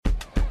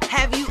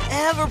Have you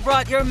ever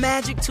brought your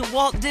magic to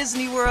Walt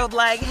Disney World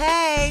like,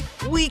 hey,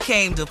 we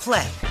came to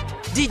play?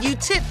 Did you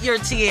tip your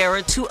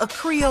tiara to a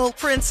Creole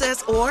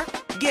princess or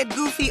get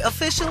goofy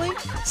officially?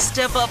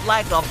 Step up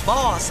like a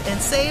boss and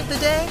save the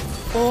day?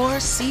 Or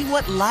see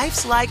what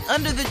life's like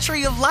under the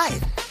tree of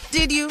life?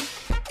 Did you?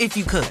 If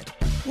you could.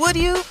 Would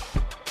you?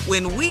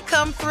 When we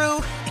come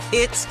through,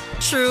 it's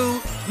true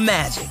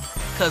magic.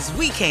 'Cause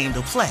we came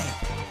to play.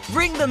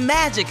 Bring the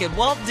magic at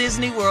Walt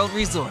Disney World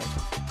Resort.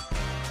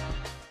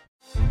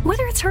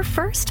 Whether it's her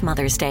first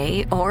Mother's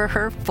Day or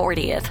her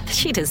 40th,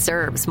 she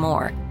deserves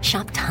more.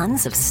 Shop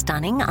tons of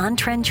stunning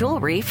on-trend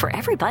jewelry for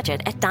every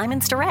budget at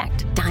Diamonds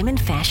Direct.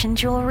 Diamond fashion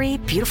jewelry,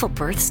 beautiful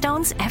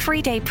birthstones,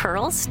 everyday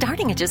pearls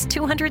starting at just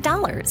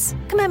 $200.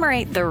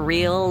 Commemorate the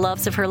real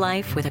loves of her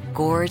life with a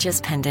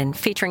gorgeous pendant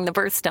featuring the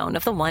birthstone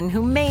of the one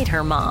who made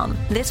her mom.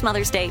 This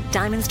Mother's Day,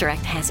 Diamonds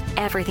Direct has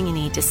everything you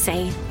need to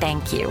say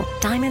thank you.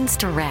 Diamonds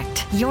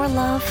Direct. Your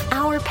love,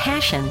 our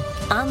passion.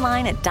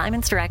 Online at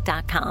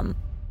diamondsdirect.com.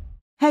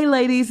 Hey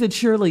ladies, it's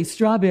Shirley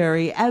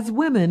Strawberry. As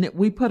women,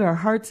 we put our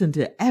hearts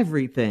into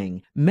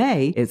everything.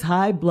 May is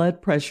High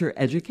Blood Pressure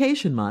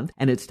Education Month,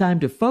 and it's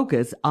time to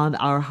focus on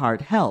our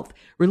heart health.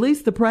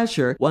 Release the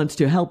Pressure wants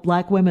to help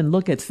Black women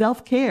look at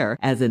self-care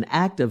as an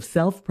act of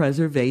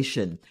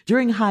self-preservation.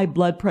 During High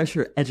Blood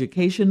Pressure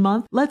Education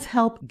Month, let's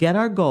help get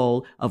our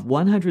goal of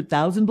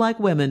 100,000 Black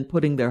women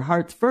putting their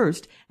hearts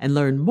first and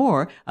learn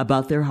more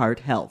about their heart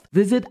health.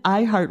 Visit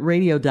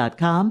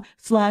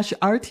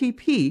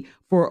iHeartRadio.com/RTP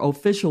for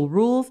official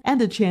rules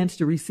and a chance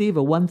to receive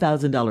a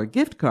 $1,000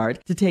 gift card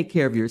to take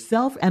care of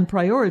yourself and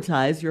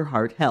prioritize your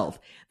heart health.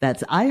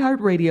 That's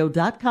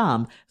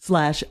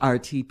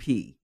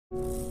iHeartRadio.com/RTP.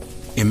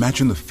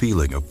 Imagine the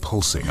feeling of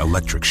pulsing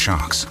electric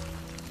shocks.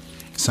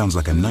 Sounds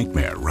like a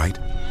nightmare, right?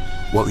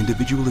 While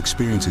individual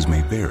experiences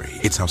may vary,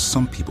 it's how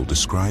some people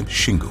describe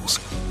shingles.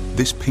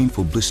 This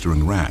painful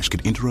blistering rash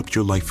could interrupt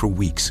your life for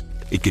weeks.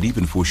 It could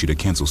even force you to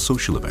cancel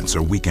social events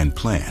or weekend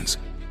plans.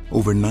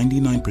 Over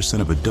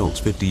 99% of adults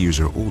 50 years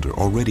or older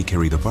already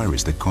carry the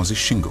virus that causes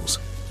shingles.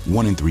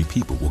 1 in 3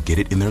 people will get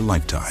it in their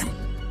lifetime.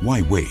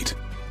 Why wait?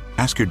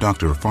 Ask your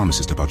doctor or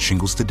pharmacist about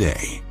shingles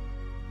today.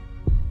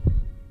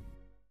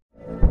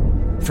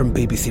 From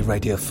BBC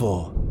Radio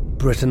 4,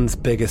 Britain's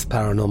biggest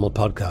paranormal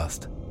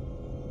podcast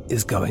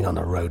is going on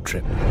a road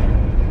trip.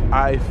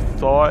 I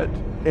thought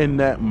in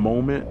that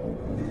moment,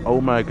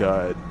 oh my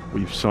God,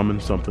 we've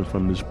summoned something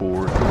from this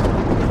board.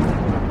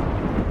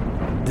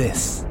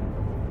 This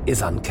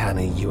is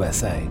Uncanny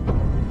USA.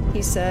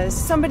 He says,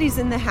 somebody's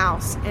in the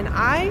house, and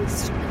I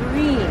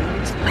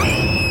screamed.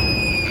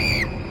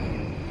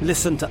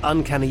 Listen to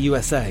Uncanny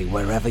USA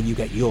wherever you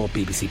get your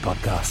BBC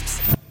podcasts,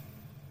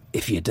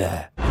 if you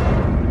dare.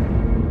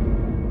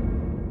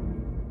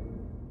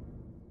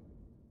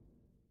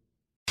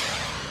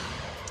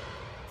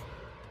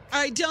 All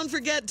right, don't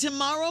forget,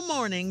 tomorrow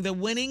morning, the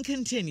winning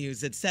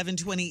continues at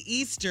 7:20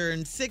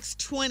 Eastern,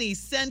 6:20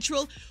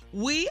 Central.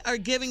 We are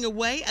giving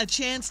away a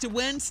chance to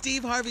win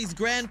Steve Harvey's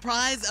grand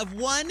prize of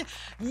 $1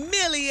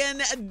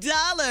 million.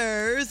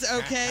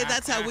 Okay,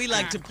 that's how we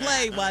like to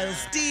play while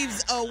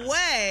Steve's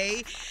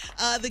away.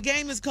 The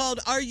game is called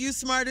Are You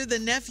Smarter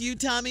Than Nephew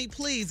Tommy?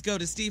 Please go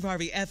to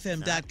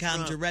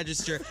steveharveyfm.com to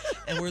register.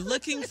 And we're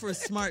looking for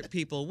smart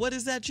people. What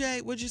is that,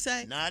 Jay? What'd you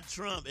say? Not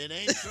Trump. It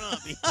ain't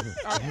Trump.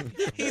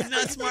 He's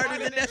not smarter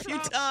than Nephew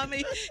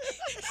Tommy.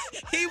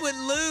 He would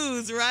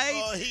lose,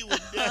 right? Oh, he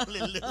would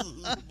definitely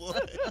lose, boy.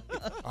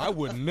 I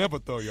would never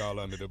throw y'all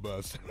under the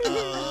bus.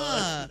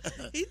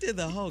 He did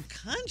the whole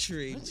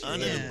country.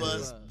 Under the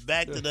bus,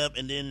 backed it up,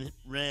 and then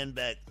ran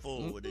back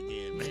forward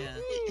again,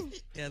 man.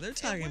 Yeah, they're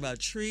talking about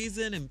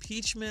treason,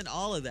 impeachment,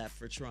 all of that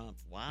for Trump.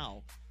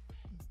 Wow.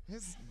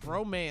 His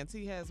bromance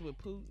he has with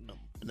Putin.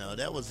 No,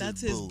 that's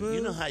his boo.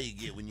 You know how you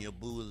get when your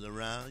boo is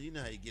around. You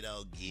know how you get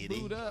all giddy.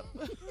 Booed up.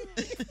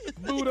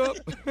 Boot up.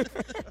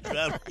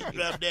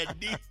 Drop that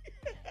D.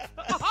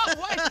 Oh,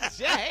 what,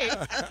 Jay?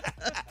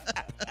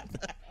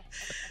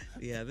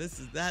 Yeah,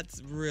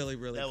 that's really,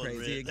 really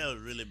crazy. That was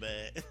really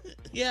bad.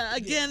 Yeah,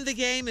 again, the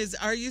game is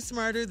Are You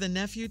Smarter Than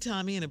Nephew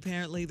Tommy? And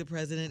apparently the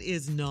president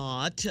is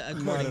not,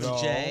 according to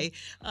Jay.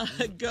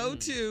 Go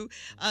to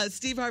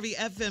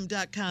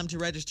steveharveyfm.com to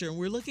register. And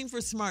we're looking for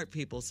smart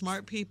people.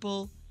 Smart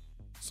people,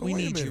 So we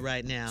wait a need you minute.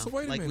 right now. So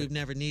wait a like minute. we've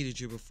never needed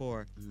you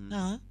before.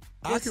 Huh?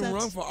 I can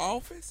run for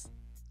office?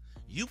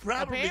 You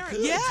probably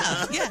could.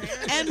 Yeah, yeah.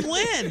 And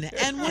win.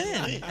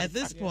 At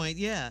this point,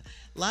 yeah.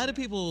 A lot of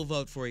people will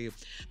vote for you.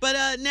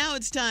 But now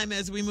it's time,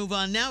 as we move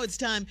on, now it's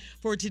time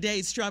for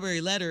today's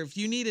Strawberry Letter. If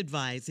you need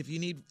advice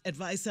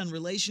on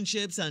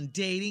relationships, on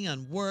dating,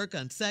 on work,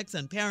 on sex,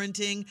 on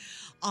parenting,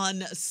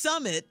 on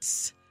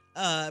summits,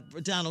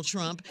 Donald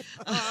Trump,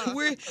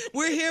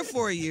 we're here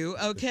for you,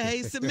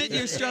 okay? Submit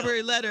your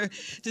Strawberry Letter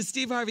to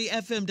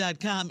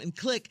steveharveyfm.com and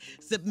click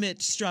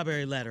Submit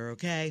Strawberry Letter,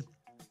 okay?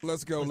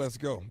 Let's go.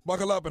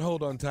 Buckle up and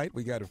hold on tight.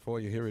 We got it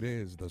for you. Here it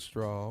is, the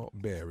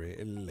Strawberry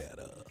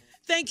Letter.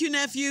 Thank you,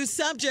 nephew.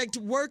 Subject,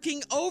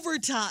 working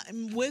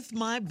overtime with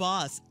my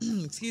boss.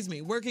 Excuse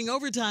me, working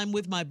overtime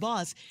with my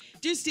boss.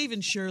 Dear Steve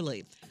and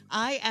Shirley,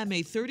 I am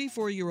a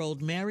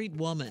 34-year-old married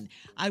woman.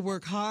 I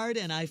work hard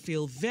and I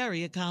feel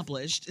very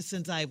accomplished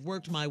since I've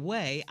worked my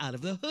way out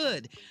of the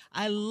hood.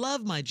 I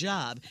love my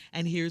job,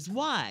 and here's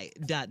why, ...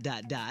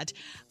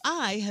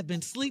 I have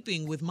been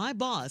sleeping with my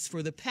boss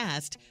for the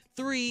past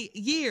 3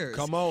 years.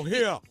 Come on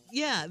here.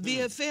 Yeah,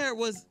 the affair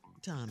was...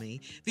 Tommy,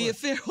 the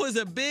affair was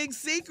a big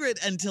secret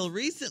until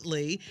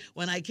recently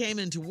when I came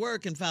into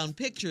work and found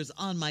pictures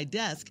on my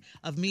desk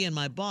of me and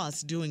my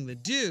boss doing the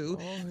do.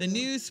 The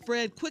news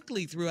spread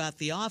quickly throughout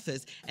the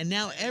office, and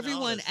now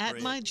everyone at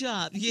my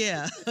job,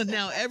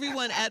 now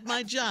everyone at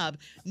my job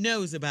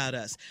knows about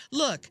us.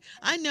 Look,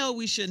 I know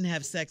we shouldn't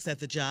have sex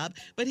at the job,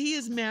 but he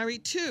is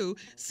married too,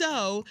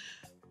 so...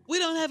 we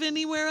don't have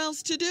anywhere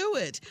else to do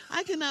it.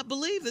 I cannot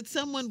believe that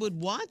someone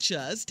would watch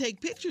us, take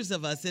pictures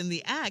of us in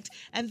the act,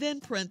 and then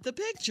print the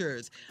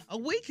pictures. A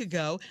week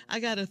ago,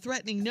 I got a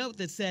threatening note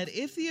that said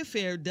if the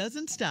affair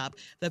doesn't stop,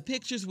 the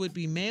pictures would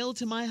be mailed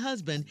to my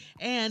husband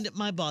and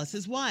my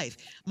boss's wife.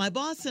 My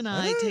boss and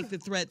I take the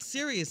threat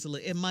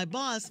seriously, and my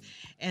boss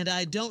and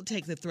I don't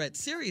take the threat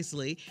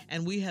seriously,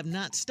 and we have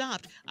not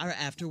stopped our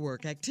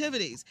after-work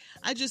activities.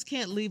 I just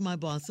can't leave my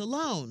boss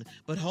alone.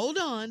 But hold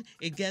on,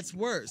 it gets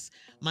worse.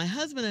 My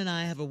husband and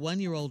I have a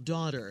 1-year-old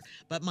daughter,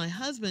 but my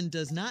husband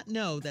does not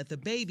know that the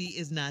baby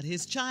is not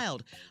his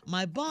child.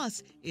 My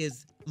boss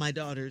is my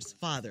daughter's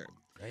father.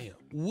 Damn.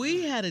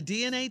 We had a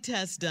DNA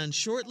test done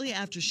shortly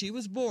after she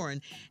was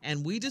born,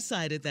 and we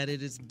decided that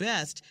it is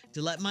best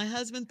to let my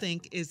husband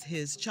think is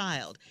his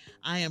child.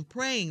 I am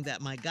praying that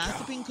my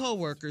gossiping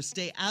coworkers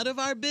stay out of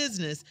our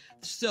business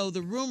so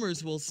the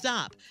rumors will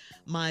stop.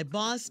 My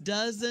boss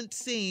doesn't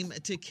seem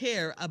to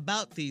care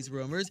about these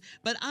rumors,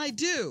 but I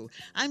do.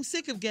 I'm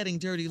sick of getting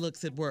dirty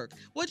looks at work.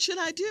 What should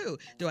I do?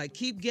 Do I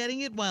keep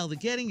getting it while the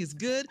getting is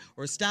good,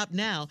 or stop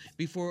now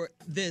before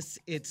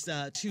it's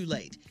too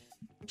late?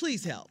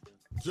 Please help.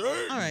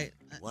 Jay. All right.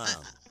 Wow.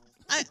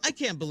 I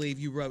can't believe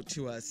you wrote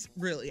to us.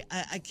 Really,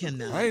 I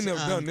cannot. I ain't never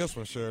done this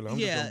one, Shirley. I'm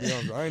just yeah. going to be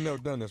honest. I ain't never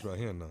done this right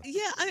here now.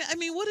 Yeah, I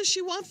mean, what does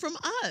she want from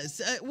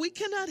us? We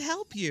cannot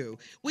help you.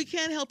 We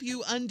can't help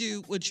you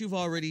undo what you've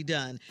already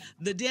done.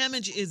 The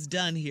damage is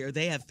done here.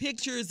 They have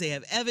pictures, they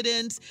have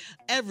evidence,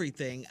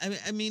 everything.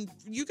 I mean,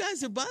 you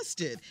guys are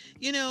busted.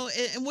 You know,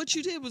 and what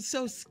you did was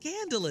so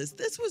scandalous.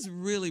 This was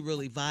really,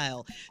 really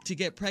vile to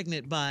get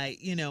pregnant by,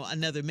 you know,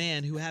 another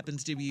man who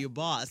happens to be your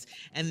boss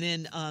and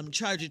then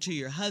charge it to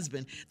your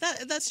husband.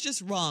 That's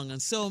just wrong on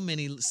so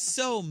many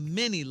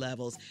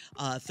levels.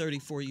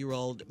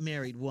 34-year-old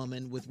married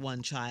woman with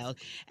one child,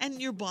 and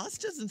your boss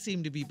doesn't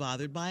seem to be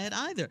bothered by it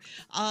either.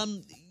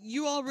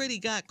 You already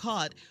got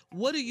caught.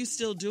 What are you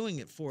still doing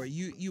it for?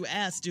 You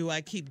asked, do I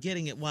keep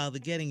getting it while the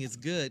getting is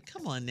good?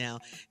 Come on now.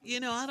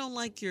 You know, I don't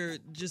like your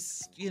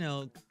just, you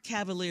know,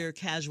 cavalier,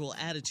 casual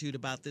attitude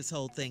about this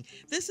whole thing.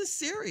 This is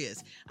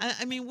serious.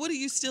 I mean, what are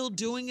you still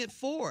doing it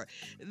for?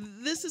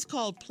 This is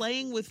called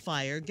playing with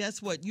fire.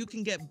 Guess what? You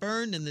can get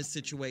burned in this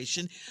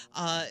situation.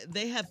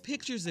 They have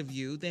pictures of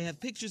you. They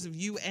have pictures of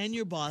you and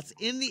your boss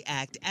in the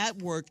act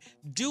at work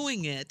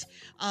doing it.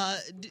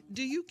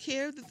 Do you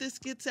care that this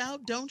gets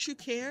out? Don't you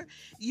care?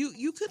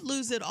 You could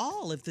lose it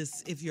all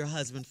if your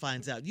husband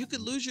finds out. You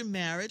could lose your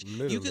marriage.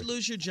 Literally. You could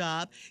lose your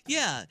job.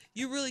 Yeah,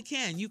 you really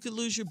can. You could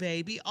lose your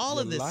baby. All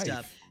Your of this life.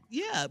 stuff.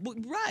 Yeah,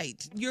 right.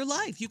 Your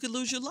life. You could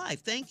lose your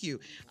life. Thank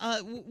you.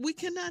 We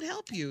cannot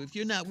help you if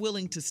you're not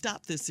willing to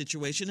stop this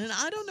situation. And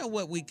I don't know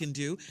what we can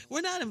do.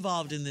 We're not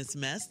involved in this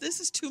mess. This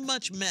is too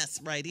much mess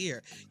right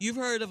here. You've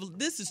heard of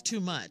this is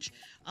too much.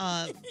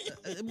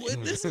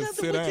 There's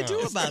nothing we can do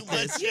about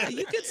this. Yeah,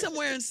 you get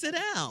somewhere and sit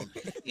down.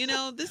 You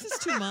know, this is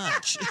too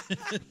much.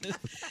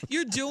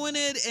 You're doing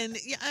it, and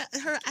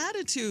her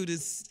attitude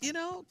is, you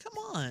know, come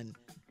on.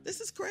 This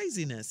is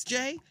craziness.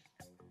 Jay?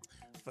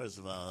 First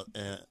of all,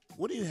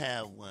 what do you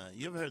have when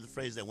you ever heard the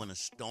phrase that when a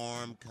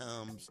storm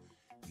comes,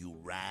 you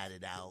ride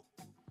it out?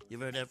 You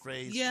ever heard that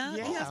phrase? Yeah,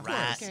 of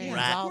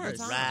course.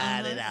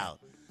 Ride it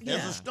out.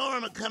 There's Yeah. a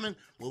storm coming.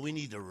 Well, we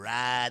need to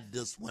ride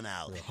this one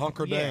out.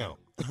 Hunker down.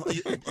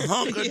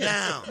 Hunker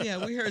down.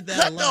 Yeah, we heard that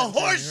Cut a the lot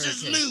during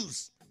horses hurricane.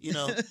 loose. You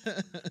know,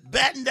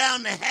 batten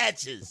down the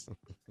hatches.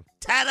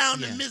 Tie down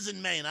the mizzen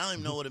main. I don't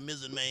even know what a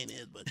mizzen main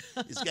is, but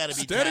it's got to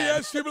be Steady tied.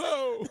 as she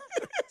blow.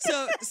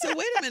 So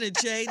wait a minute,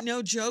 Jay.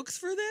 No jokes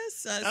for this?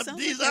 Sounds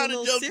These like are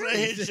you're a the little jokes right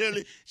here, serious.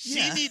 Shirley. She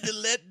Yeah. need to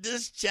let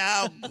this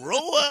child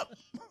grow up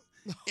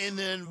in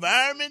the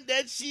environment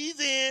that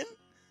she's in.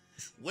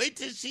 Wait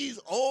till she's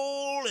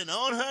old and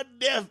on her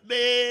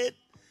deathbed,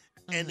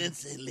 and then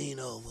say, lean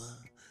over.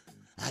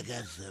 I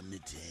got something to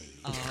tell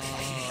you.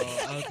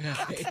 Oh,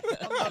 okay.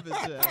 I love it,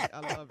 Jay. I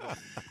love it.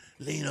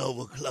 Lean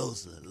over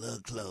closer, a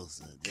little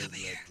closer. Come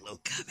here. Closer.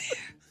 Come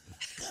here.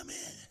 Come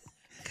here.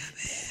 Come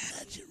here.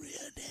 That's your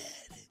real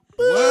daddy.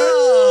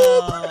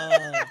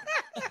 Whoa.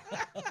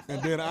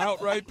 And then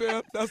out right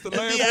there. That's the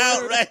last Be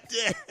out word. right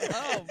there.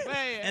 Oh,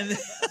 man. And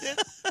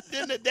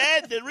Then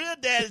the real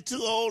dad is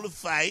too old to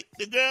fight.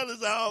 The girl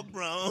is all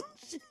grown.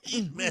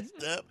 She's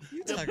messed up.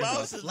 The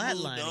boss is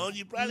moved on.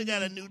 You probably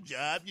got a new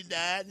job. You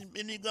died,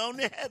 and you're going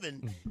to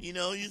heaven. You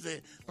know, you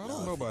say, I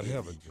don't know about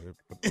heaven, Jim.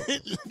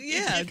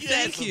 Yeah,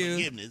 thank you.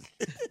 Forgiveness.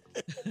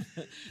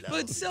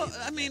 But so,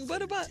 I mean,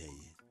 what about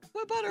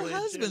her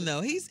husband,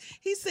 though? He's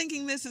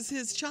thinking this is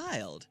his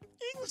child.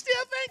 He can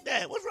still think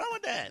that. What's wrong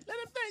with that? Let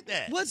him think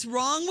that. What's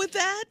wrong with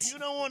that? You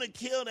don't want to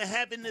kill the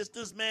happiness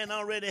this man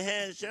already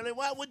has, Shirley.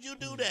 Why would you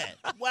do that?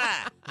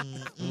 Why?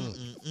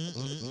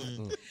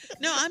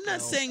 No, I'm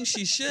not saying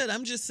she should.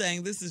 I'm just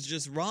saying this is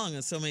just wrong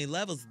on so many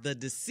levels. The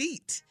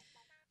deceit.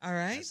 All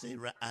right?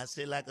 I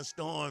say like a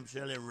storm,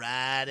 Shirley.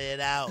 Ride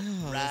it out.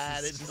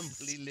 Ride it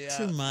completely out.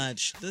 Too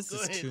much. This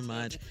is too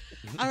much.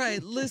 All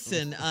right,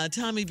 listen,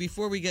 Tommy,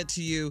 before we get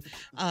to you,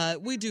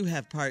 we do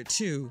have part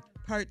two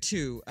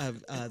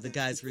of the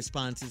guys'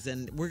 responses,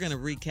 and we're going to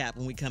recap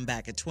when we come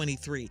back at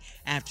 23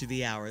 after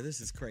the hour.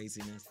 This is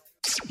craziness.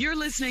 You're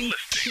listening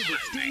to the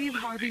Steve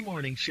Harvey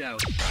Morning Show.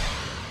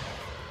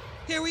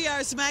 Here we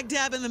are, smack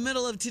dab in the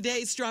middle of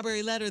today's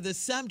Strawberry Letter. The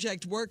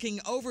subject, working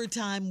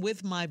overtime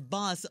with my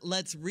boss.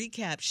 Let's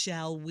recap,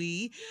 shall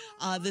we?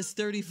 This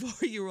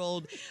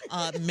 34-year-old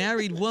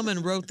married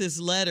woman wrote this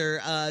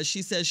letter.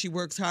 She says she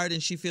works hard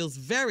and she feels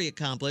very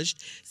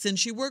accomplished since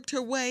she worked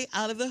her way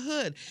out of the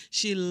hood.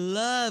 She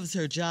loves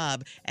her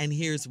job, and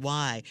here's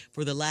why.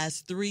 For the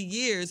last 3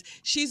 years,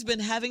 she's been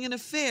having an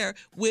affair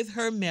with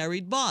her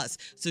married boss.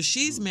 So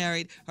she's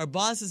married, her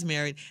boss is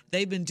married.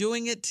 They've been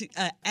doing it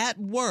at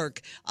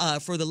work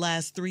for the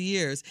last 3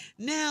 years.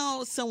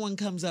 Now someone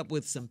comes up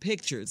with some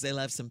pictures. They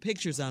left some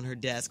pictures on her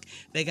desk.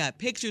 They got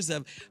pictures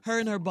of her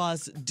and her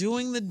boss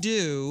doing the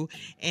do,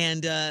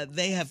 and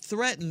they have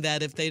threatened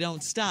that if they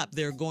don't stop,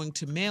 they're going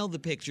to mail the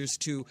pictures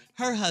to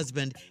her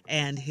husband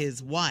and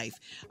his wife.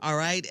 All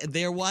right?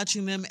 They're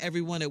watching them.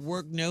 Everyone at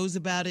work knows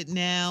about it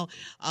now.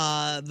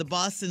 The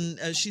boss,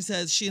 and she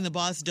says she and the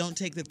boss don't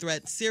take the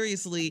threat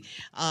seriously,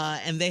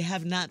 and they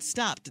have not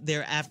stopped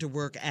their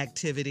after-work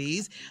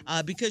activities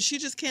because she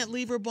just can't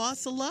leave her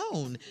boss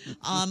alone.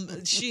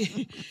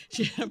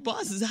 Her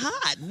boss is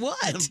hot.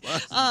 What?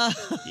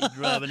 He's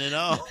driving it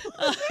off.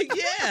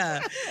 Yeah.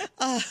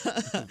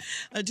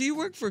 Do you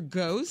work for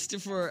Ghost?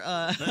 For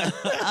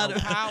out of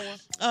Power.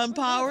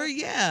 Power?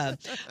 Yeah.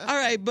 All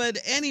right. But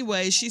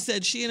anyway, she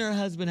said she and her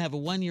husband have a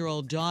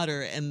 1-year-old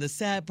daughter, and the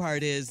sad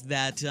part is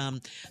that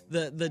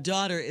the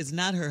daughter is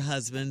not her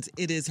husband's.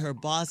 It is her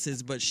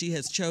boss's, but she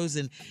has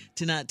chosen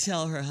to not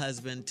tell her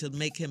husband to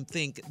make him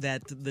think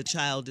that the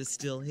child is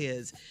still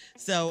his.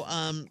 So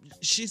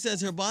she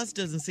says her boss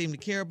doesn't seem to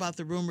care about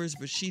the rumors,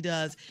 but she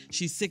does.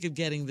 She's sick of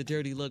getting the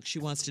dirty look. She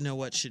wants to know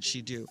what should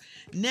she do.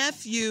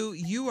 Nephew,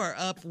 you are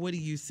up. What do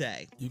you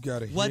say? You got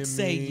to hear what me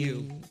say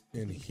you?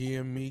 And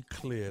hear me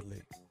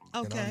clearly.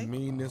 Okay. And I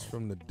mean this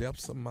from the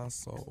depths of my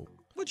soul.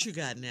 What you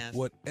got, Neff?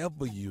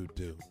 Whatever you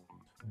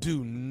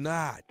do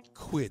not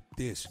quit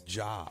this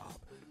job.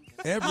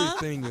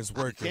 Everything is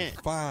working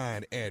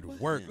fine at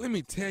work. Let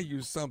me tell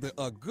you something.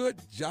 A good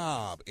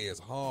job is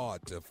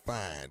hard to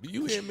find. Do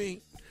you hear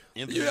me?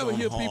 You ever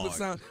hear people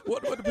sound,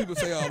 what do people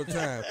say all the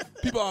time?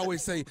 People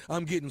always say,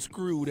 I'm getting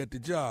screwed at the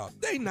job.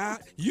 They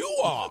not. You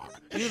are.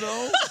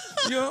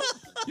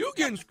 You're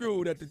getting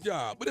screwed at the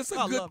job. But it's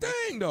a good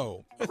thing,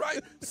 though.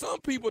 Right? Some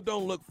people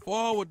don't look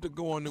forward to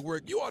going to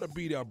work. You ought to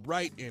be there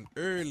bright and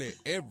early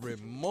every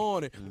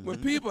morning. Mm-hmm.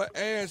 When people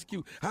ask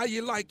you how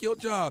you like your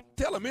job,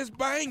 tell them it's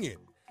banging.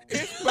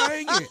 It's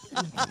banging.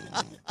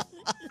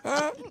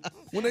 Huh?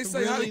 When they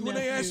say, really, when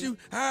they ask you,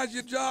 how's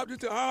your job? You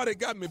tell, they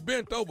got me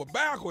bent over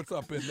backwards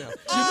up in there.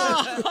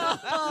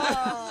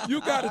 You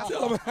got to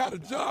tell them how the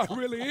job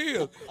really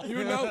is.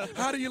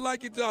 How do you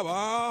like your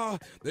job?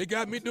 They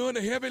got me doing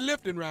the heavy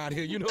lifting right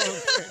here. You know what I'm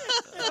saying?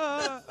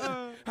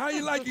 How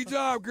you like your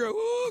job, girl?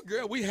 Ooh,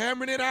 girl, we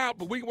hammering it out,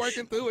 but we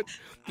working through it.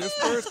 This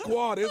first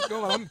quarter is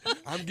going.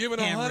 I'm giving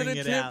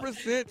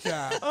 110%,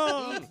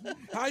 child.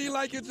 How you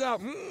like your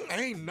job?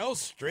 Ain't no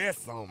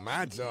stress on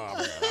my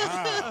job.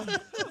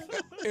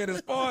 And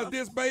as far as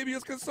this baby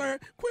is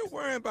concerned, quit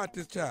worrying about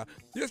this child.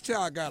 This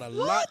child got a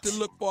lot to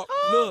look for.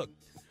 Look,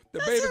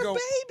 the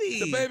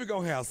baby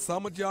gonna have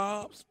summer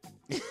jobs.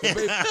 The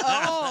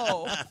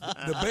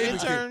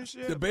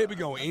baby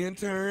gonna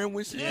intern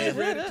when she get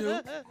ready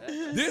to.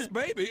 This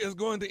baby is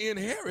going to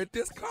inherit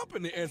this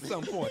company at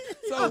some point.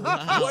 So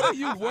what are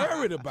you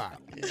worried about?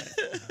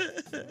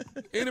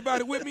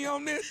 Anybody with me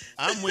on this?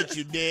 I'm with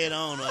you dead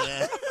on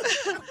that.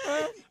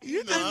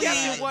 You just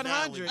got me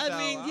 100. I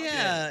mean,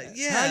 yeah.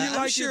 How you like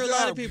I'm sure a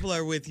lot of people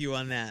are with you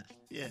on that.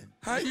 Yeah.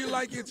 How you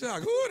like your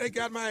job? Ooh, they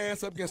got my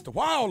ass up against the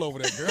wall over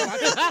there, girl.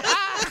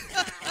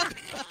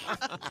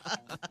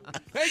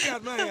 They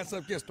got my ass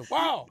up against the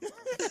wall.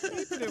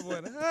 Keeping it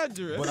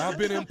 100. But I've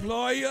been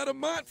employee of the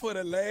month for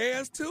the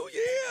last 2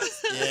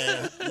 years.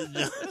 Yeah,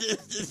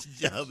 this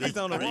job is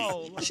on a great.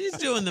 roll. She's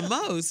doing the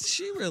most.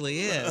 She really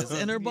is.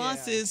 And her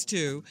boss is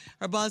too.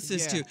 Her boss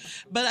is too.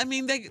 But I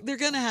mean, they're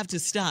going to have to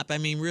stop. I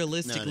mean,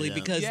 realistically,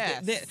 because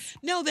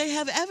they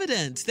have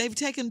evidence. They've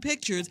taken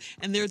pictures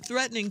and they're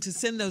threatening to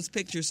send those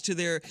pictures to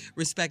their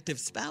respective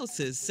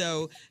spouses.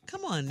 So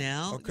come on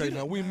now. Okay,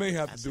 now we may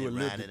have to do a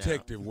little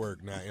detective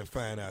work now and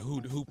find out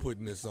who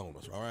putting this on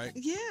us, all right?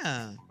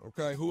 Yeah.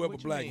 Okay, whoever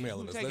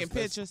blackmailing us. Taking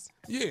pictures?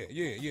 Yeah.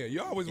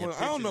 You always want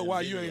to. I don't know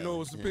why you ain't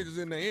know some pictures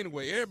in there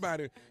anyway.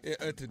 Everybody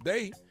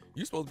today,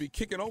 you supposed to be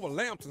kicking over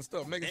lamps and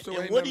stuff, making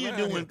sure ain't what do you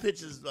nothing do around when here.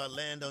 pictures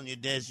land on your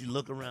desk? You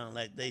look around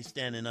like they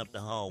standing up the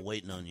hall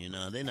waiting on you.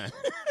 No, they're not.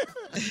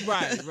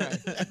 Right.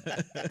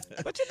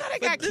 But you know they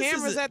got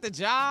cameras at the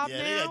job now.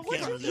 They got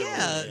cameras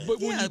everywhere. But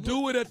when you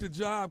do it at the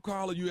job,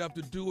 Carla, you have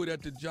to do it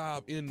at the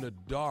job in the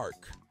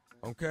dark.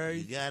 Okay?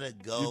 You gotta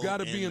go. You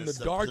gotta be in the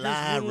supply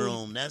darkest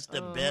room. That's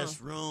the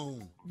best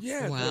room.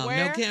 Yeah. Wow.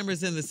 No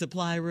cameras in the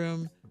supply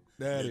room.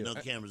 There's no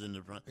cameras in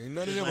the front. Ain't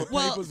none of them are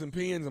papers and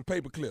pens and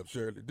paper clips,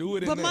 Shirley. Do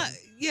it in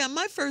there.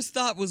 My first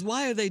thought was,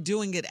 why are they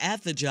doing it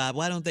at the job?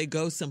 Why don't they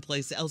go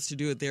someplace else to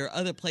do it? There are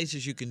other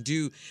places you can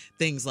do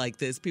things like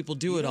this. People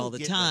do it all the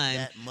time.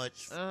 That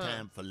much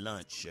time for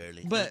lunch,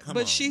 Shirley.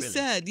 But she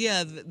said,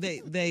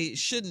 they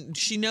shouldn't.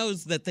 She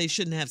knows that they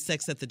shouldn't have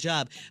sex at the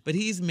job. But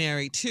he's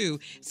married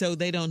too, so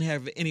they don't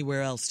have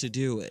anywhere else to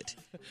do it.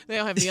 They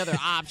don't have any other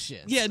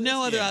options.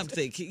 No other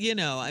option.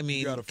 I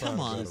mean, come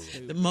on.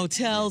 The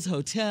motels,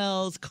 hotels,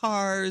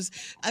 cars.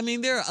 I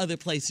mean, there are other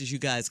places you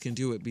guys can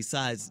do it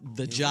besides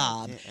the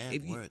job.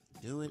 At work,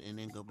 do it and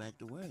then go back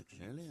to work,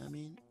 Shirley. I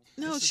mean.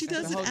 No, she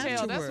does it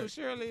after That's work. what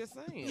Shirley is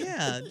saying.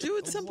 Yeah, do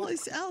it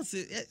someplace else.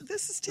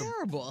 This is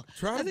terrible.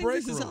 Try the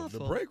break room. The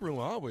break room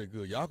always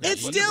good. Y'all can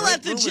It's still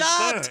at the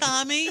job,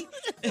 Tommy.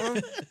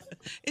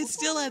 It's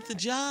still at the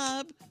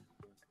job.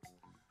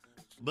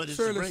 But it's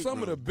Shirley,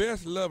 some of the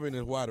best loving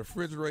is while the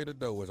refrigerator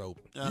door is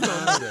open. You don't know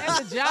that.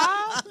 At the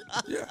job?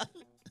 Yeah.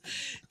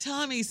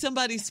 Tommy,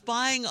 somebody's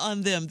spying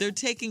on them. They're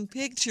taking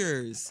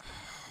pictures.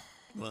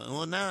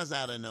 Well, now it's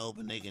out in the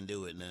open. They can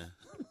do it now.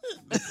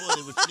 Before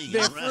they were sneaking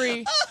They're around.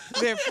 free.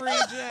 They're free,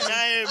 Jay.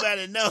 Now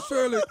everybody knows.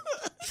 Shirley,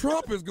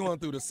 Trump is going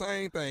through the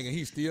same thing, and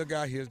he still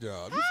got his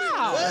job. You see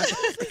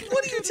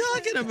What are you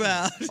talking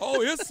about?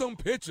 Oh, here's some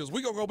pictures.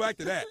 We're going to go back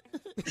to that.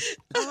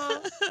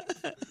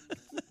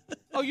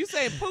 Oh, you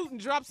saying Putin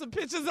dropped some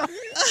pictures on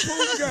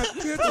Putin got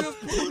pictures.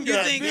 You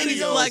think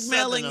he's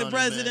blackmailing the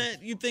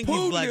president? You think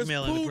he's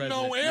blackmailing the Putin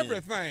president? on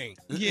everything.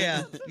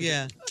 Yeah.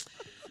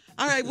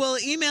 All right, well,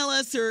 email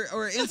us or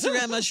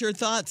Instagram us your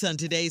thoughts on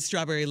today's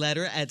Strawberry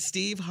Letter at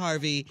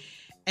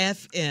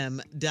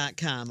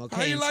SteveHarveyFM.com. Okay,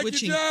 How you like your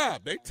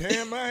job? They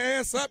tearing my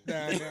ass up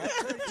down there.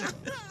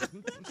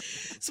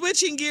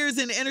 Switching gears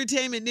in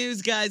entertainment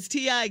news, guys,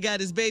 T.I. got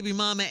his baby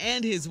mama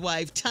and his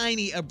wife,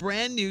 Tiny, a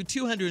brand new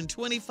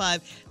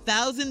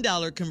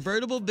 $225,000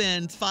 convertible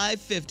Benz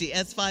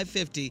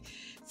S550.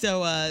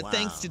 So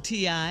thanks to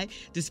T.I.,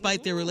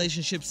 despite their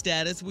relationship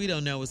status, we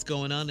don't know what's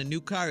going on. A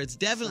new car is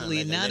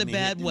definitely not a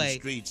bad way.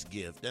 Streets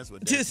gift. That's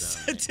what that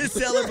sounds like. To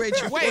celebrate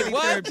your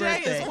 43rd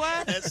birthday.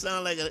 That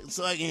sounds like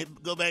so I can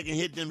go back and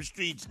hit them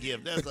streets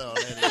gift. That's all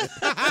that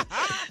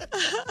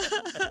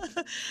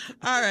is.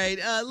 All right.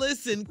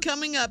 Listen,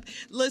 coming up,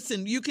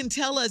 you can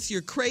tell us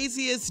your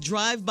craziest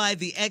drive by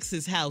the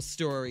ex's house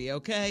story,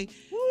 okay?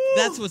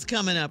 That's what's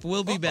coming up.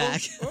 We'll be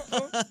back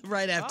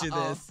right after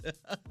this.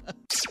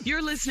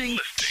 You're listening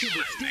to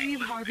the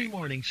Steve Harvey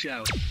Morning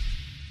Show.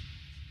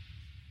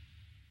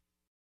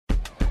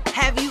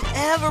 Have you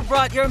ever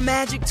brought your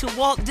magic to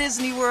Walt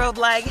Disney World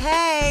like,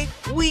 hey,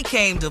 we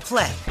came to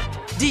play?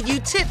 Did you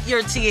tip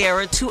your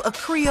tiara to a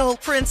Creole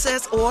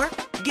princess or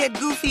get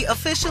goofy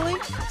officially?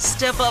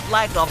 Step up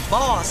like a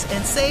boss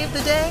and save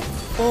the day?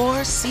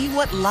 Or see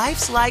what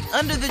life's like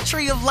under the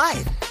tree of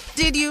life?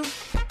 Did you?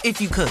 If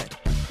you could.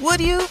 Would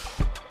you?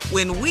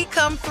 When we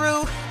come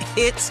through,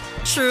 it's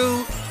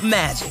true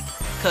magic.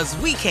 'Cause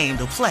we came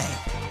to play.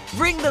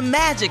 Bring the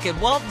magic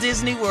at Walt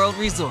Disney World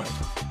Resort.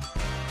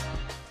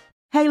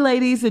 Hey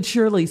ladies, it's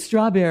Shirley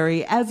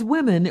Strawberry. As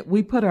women,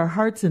 we put our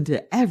hearts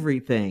into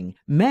everything.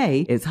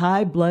 May is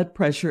High Blood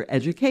Pressure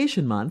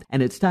Education Month,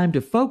 and it's time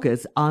to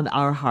focus on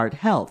our heart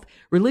health.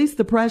 Release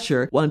the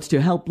Pressure wants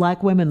to help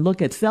Black women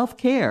look at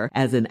self-care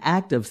as an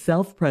act of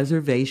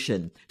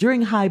self-preservation.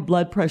 During High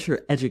Blood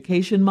Pressure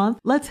Education Month,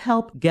 let's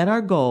help get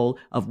our goal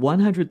of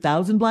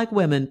 100,000 Black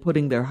women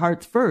putting their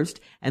hearts first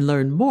and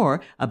learn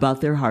more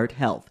about their heart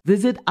health.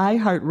 Visit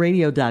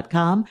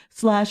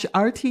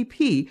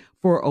iHeartRadio.com/RTP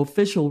for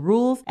official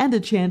rules and a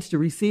chance to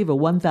receive a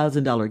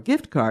 $1,000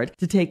 gift card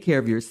to take care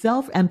of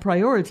yourself and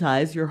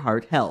prioritize your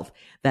heart health.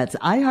 That's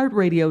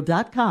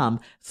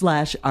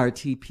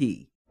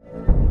iHeartRadio.com/RTP.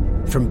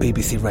 From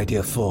BBC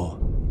Radio 4,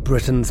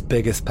 Britain's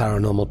biggest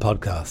paranormal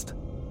podcast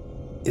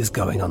is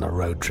going on a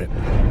road trip.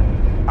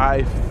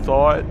 I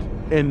thought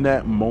in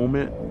that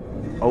moment,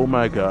 oh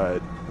my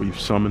God, we've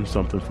summoned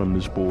something from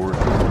this board.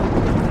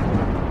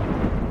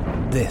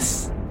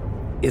 This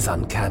is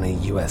Uncanny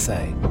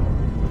USA.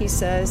 He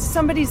says,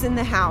 somebody's in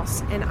the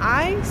house, and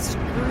I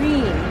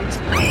screamed.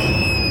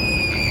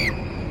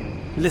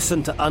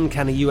 Listen to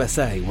Uncanny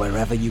USA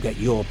wherever you get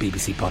your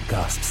BBC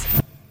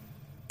podcasts,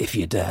 if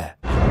you dare.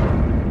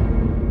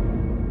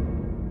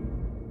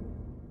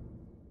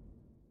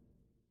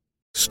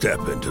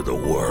 Step into the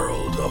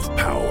world of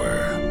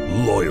power,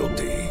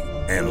 loyalty,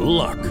 and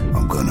luck.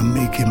 I'm gonna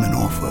make him an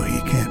offer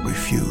he can't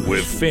refuse.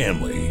 With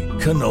family,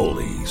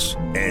 cannolis,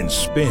 and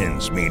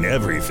spins mean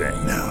everything.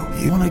 Now,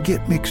 you wanna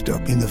get mixed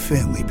up in the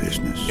family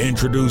business.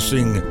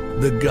 Introducing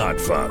The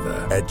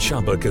Godfather at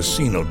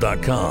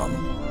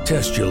ChumbaCasino.com.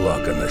 Test your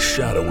luck in the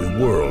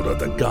shadowy world of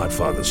The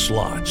Godfather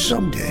slot.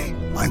 Someday,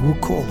 I will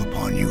call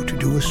upon you to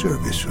do a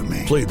service for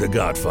me. Play The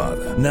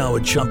Godfather, now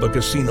at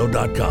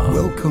ChumbaCasino.com.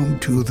 Welcome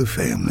to the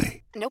family.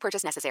 No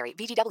purchase necessary.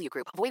 VGW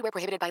Group. Void where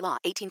prohibited by law.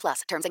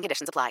 18+. Terms and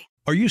conditions apply.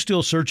 Are you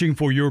still searching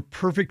for your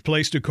perfect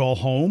place to call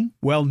home?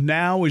 Well,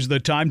 now is the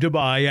time to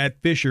buy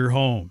at Fisher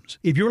Homes.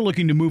 If you're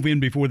looking to move in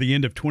before the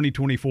end of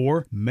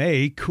 2024,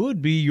 May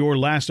could be your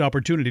last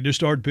opportunity to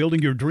start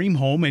building your dream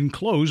home and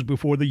close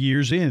before the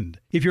year's end.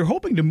 If you're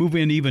hoping to move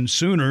in even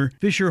sooner,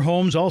 Fisher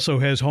Homes also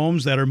has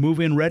homes that are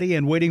move-in ready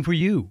and waiting for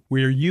you,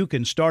 where you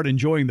can start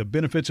enjoying the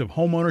benefits of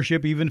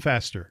homeownership even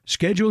faster.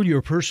 Schedule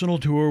your personal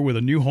tour with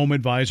a new home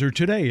advisor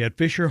today at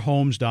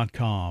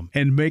FisherHomes.com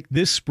and make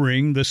this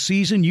spring the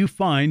season you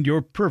find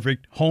your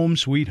perfect home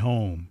sweet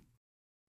home.